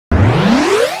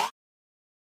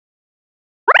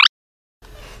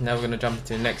Now we're gonna jump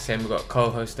into the next game. We've got a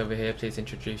co-host over here. Please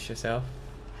introduce yourself.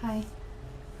 Hi.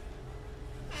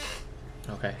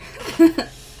 Okay.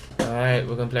 Alright,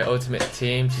 we're gonna play Ultimate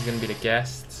Team. She's gonna be the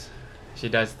guest. She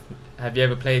does. Have you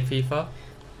ever played FIFA?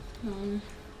 No.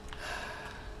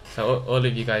 So all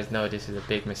of you guys know this is a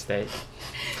big mistake.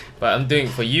 But I'm doing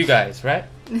it for you guys, right?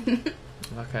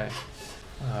 Okay.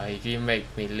 Oh, if you make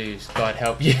me lose, God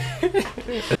help you.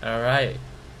 Alright.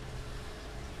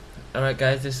 Alright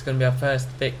guys, this is gonna be our first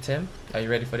victim. Are you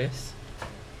ready for this?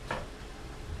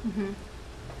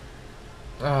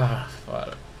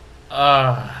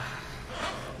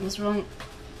 What's wrong?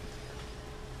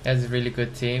 He has a really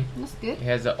good team. That's good. He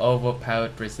has an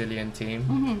overpowered Brazilian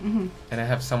team. And I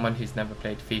have someone who's never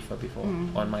played FIFA before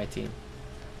on my team.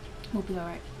 We'll be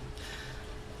alright.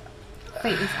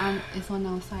 Fate is on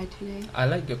our side today. I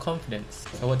like your confidence.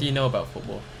 So what do you know about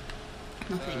football?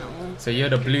 Nothing at all. So you're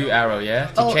the blue arrow, yeah?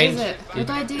 To change, is it? What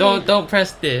do I do? Don't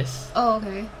press this. Oh,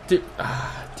 okay.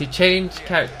 To change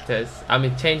characters,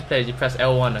 change players, you press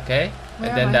L1, okay? Where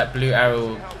and then that blue arrow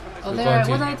will go there.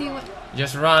 into... What do I do?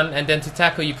 Just run, and then to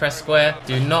tackle you press square.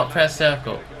 Do not press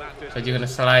circle, because you're going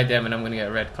to slide them and I'm going to get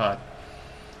a red card.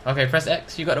 Okay, press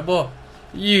X, you got the ball.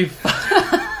 You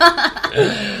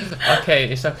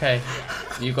Okay, it's okay.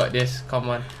 You got this, come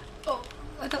on. Oh,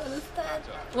 I don't understand.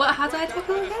 What? How do I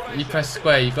tackle again? You press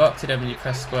square, you go up to them and you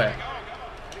press square.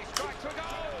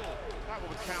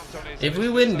 If we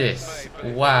win this,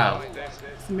 wow.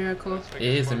 It's a miracle. It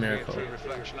is a miracle.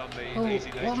 Oh,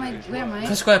 where am I?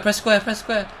 Press square, press square, press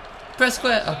square. Press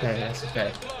square. Okay, that's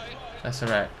okay. That's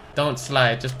alright. Don't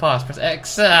slide, just pass. Press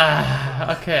X.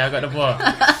 Okay, I got the ball.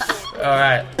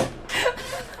 Alright.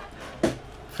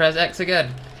 Press X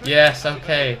again. Yes,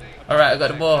 okay. Alright, I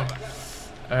got the ball.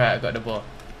 Alright, I got the ball.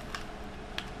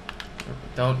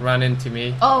 Don't run into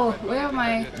me. Oh, where am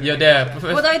I? You're there.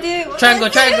 What do I do? Triangle.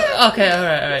 Okay,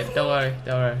 alright. Don't worry.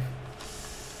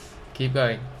 Keep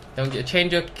going.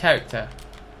 Change your character.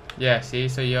 Yeah, see,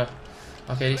 so you're...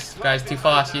 Okay, this guy's too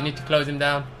fast. You need to close him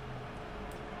down.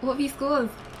 What have you scored?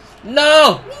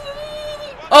 No!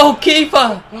 Oh,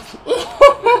 keeper!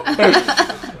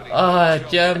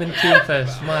 German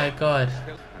keepers. My God.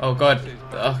 Oh God.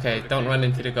 Okay, don't run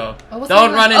into the goal.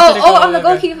 Don't run into the goal. Oh, I'm the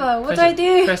goalkeeper. What do I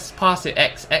do? Press pass it.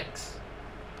 X.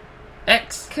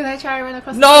 Can I try and run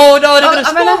across? No, they're gonna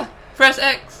score. Press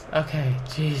X. Okay,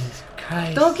 Jesus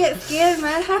Christ. Don't get scared,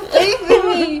 man. Have faith in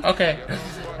me. Okay,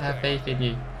 I have faith in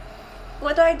you.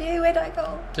 What do I do? Where do I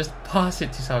go? Just pass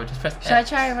it to someone. Just press X. Should I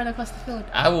try and run across the field?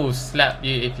 I will slap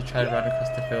you if you try to run across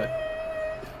the field.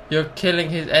 You're killing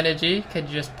his energy. Can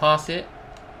you just pass it?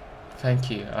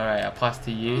 Thank you. Alright, I'll pass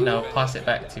to you. Now pass it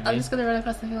back to me. I'm just gonna run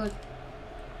across the field.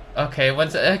 Okay,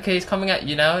 okay, he's coming at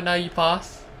you now. Now you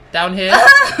pass. Down here.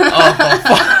 Oh, for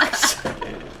fuck's sake.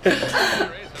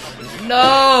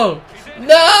 No!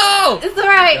 It's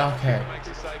alright. Okay.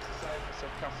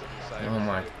 Oh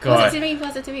my God.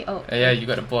 Pass it to me. Oh. Yeah, you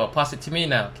got the ball. Pass it to me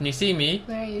now. Can you see me?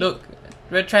 Where are you? Look,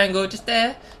 red triangle, just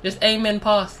there. Just aim and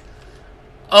pass.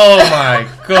 Oh my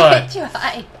God.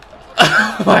 Try.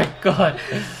 Oh my God.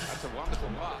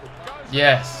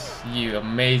 Yes, you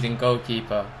amazing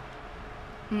goalkeeper.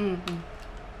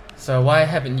 So why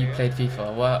haven't you played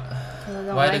FIFA?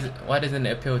 Why doesn't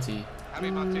it appeal to you?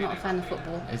 I'm not a fan of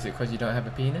football. Is it because you don't have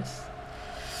a penis?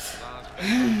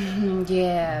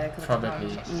 Yeah.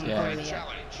 Probably. Yeah. Probably, yeah.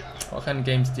 What kind of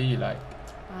games do you like?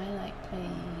 I like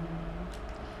playing.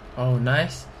 Oh,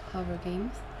 nice. Horror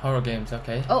games. Horror games.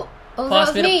 Okay. Oh, that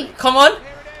was me. Come on.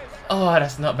 Oh,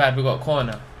 that's not bad. We got a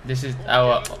corner. This is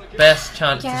our best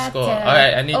chance to score.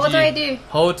 Alright, I need what do I do?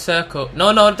 Hold circle.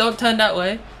 No, don't turn that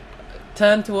way.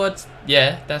 Turn towards...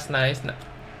 Yeah, that's nice. No,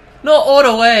 not all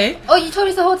the way. Oh, you told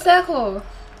me to hold circle.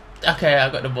 Okay, I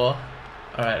got the ball.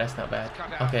 Alright, that's not bad.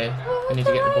 Okay, I need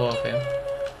to get the ball off him.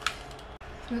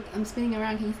 Look, I'm spinning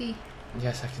around. Can you see?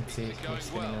 Yes, I can see. He's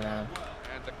spinning around.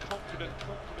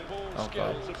 Oh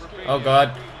God. Oh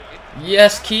God.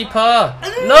 Yes, keeper. No!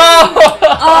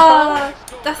 Oh,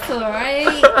 that's alright.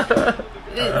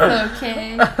 It's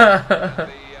okay.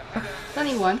 It's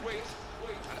only one.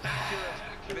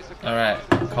 Alright,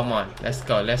 come on. Let's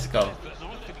go.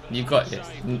 You got this.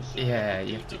 Yeah,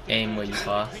 you have to aim where you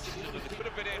pass.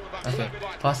 Okay,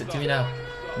 pass it to me now.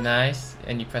 Nice.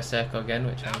 And you press circle again,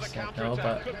 which I said no,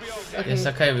 but it's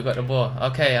okay, we got the ball.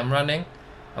 Okay, I'm running.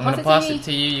 I'm gonna pass it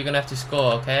to you. You're gonna have to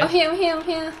score, okay? I'm here.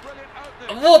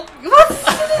 Whoop!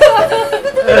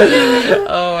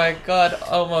 Oh my God,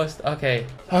 almost. Okay,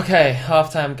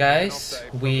 halftime, guys.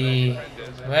 We're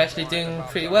actually doing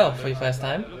pretty well for your first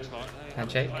time.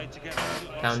 Handshake.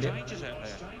 Pound it.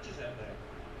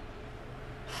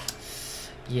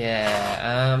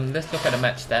 Yeah, let's look at the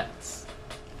match stats.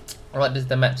 What does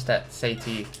the match stat say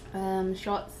to you?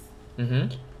 Shots,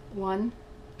 Mm-hmm. 1.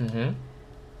 Mm-hmm.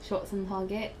 Shots on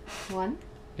target, 1.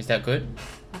 Is that good?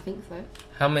 I think so.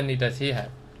 How many does he have?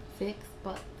 6,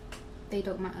 but they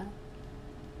don't matter.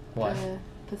 Why?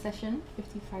 Possession,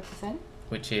 55%.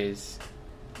 Which is...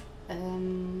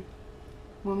 When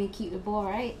we keep the ball,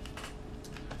 right?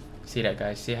 See that,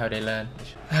 guys? See how they learn?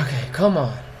 Okay, come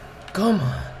on. Come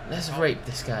on. Let's rape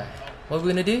this guy. What are we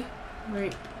gonna do?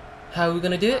 Right. How are we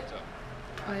gonna do it?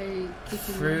 I kick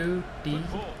him. Through the...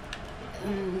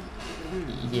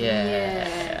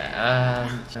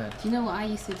 Do you know what I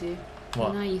used to do?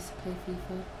 What? When I used to play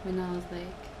FIFA, when I was like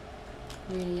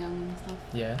really young and stuff.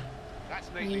 Yeah.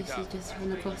 I used to just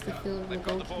run across the field with a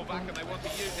goalkeeper.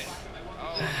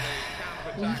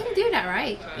 You can do that,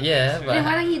 right? Yeah, but... Then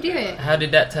why don't you do it? How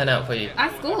did that turn out for you? I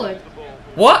scored.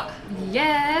 What?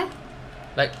 Yeah.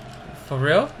 Like, for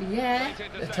real? Yeah.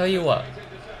 I tell you what.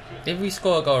 If we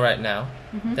score a goal right now,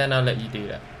 Mhm. then I'll let you do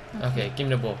that. Okay, give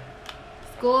me the ball.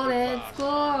 Score it.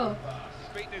 Score.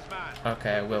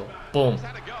 Okay, I will. Boom.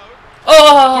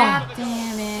 Oh! God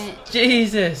damn it.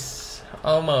 Jesus!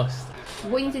 Almost.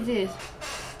 What you need to do is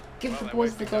give the ball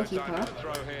to the goalkeeper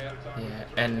Yeah,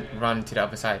 and run to the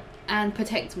other side. and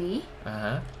protect me.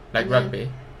 Uh-huh. Like And then-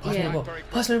 rugby. Pass me yeah. the ball.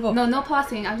 Pass me the ball. No, no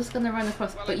passing. I'm just gonna run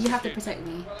across, but you have to protect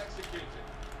me.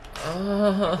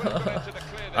 Oh.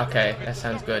 Okay, that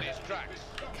sounds good.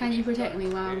 Can you protect me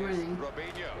while I'm running?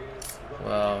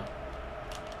 Well,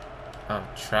 I'll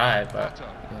try, but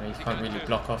you know, you can't really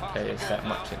block off players that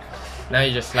much. Now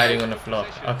you're just sliding on the floor.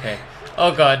 Okay.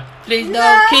 Oh God! Please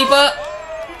no, keeper.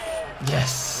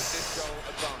 Yes.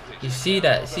 You see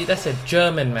that? See, that's a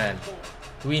German man.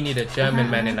 We need a German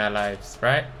man in our lives,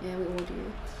 right? Yeah, we all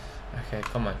do. Okay,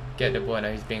 come on, get the ball.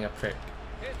 Now he's being a prick.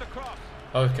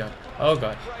 Oh God! Oh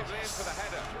God!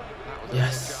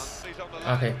 Yes.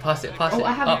 Okay, pass it. Pass it. Oh,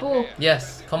 I have up. the ball.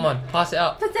 Yes. Come on, pass it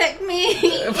up. Protect me!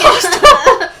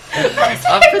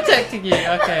 I'm protecting you.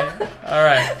 Okay.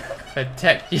 Alright.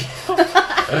 Protect you.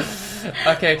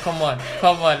 Okay, come on.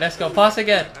 Come on. Let's go. Pass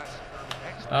again.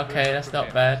 Okay, that's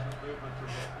not bad.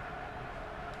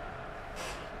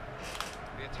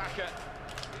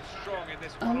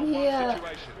 I'm here.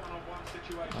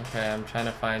 Okay, I'm trying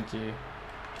to find you.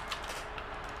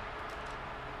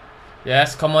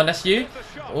 Yes, come on. That's you.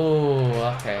 Oh,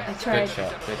 okay. I tried. Good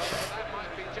shot. Good shot.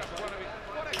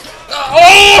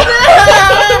 Oh,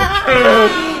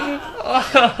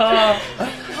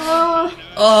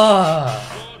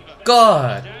 Oh,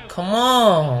 God. Come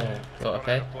on. Oh,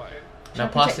 okay. Now I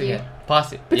pass protect it you? again.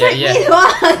 Pass it. protect Yeah, me! yeah.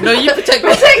 What? No, you protect me.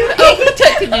 Protect me. I'm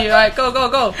protecting you. Alright, go, go,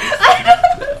 go.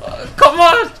 Come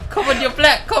on. Come on, you're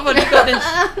black. Come on, you got this.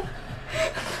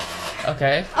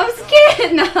 Okay. I'm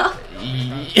scared now.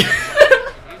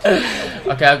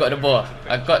 Okay, I got the ball.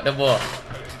 I got the ball.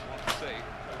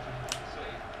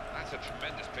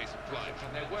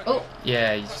 Oh,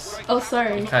 Yeah, you just oh,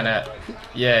 sorry. kind of...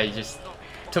 Yeah, you just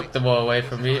took the ball away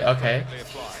from me. Okay.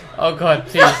 Oh God,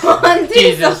 please. Someone do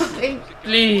Jesus. something.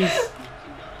 Please.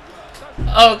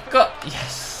 Oh God.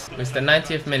 Yes. It's the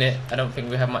 90th minute. I don't think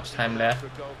we have much time left.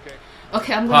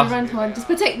 Okay, I'm gonna Pass. run one. Just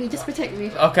protect me. Just protect me.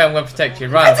 Okay, I'm gonna protect you.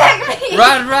 Run. Protect me.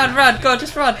 Run, run, run. Go,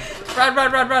 just run. Run,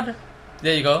 run, run, run.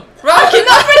 There you go. Run. I'm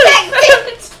not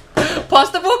protected. Pass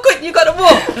the ball quick. You got the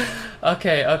ball.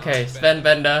 Okay, okay. Sven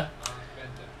Bender.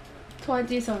 Try to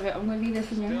do something. I'm gonna leave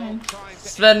this in your hand.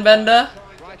 Sven Bender.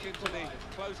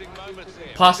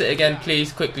 Pass it again,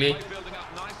 please, quickly.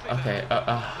 Okay.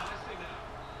 God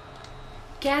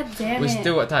damn We it.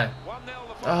 still got time.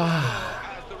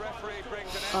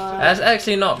 That's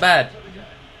actually not bad.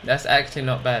 That's actually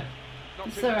not bad.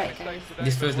 It's alright, guys.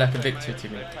 This feels like a victory to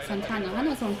me. Santana. I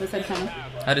know someone for Santana.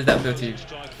 How does that feel to you?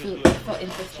 Felt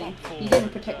interesting. You didn't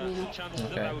protect me enough.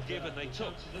 Okay.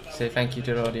 Say thank you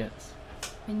to the audience.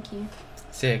 Thank you.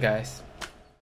 See you guys.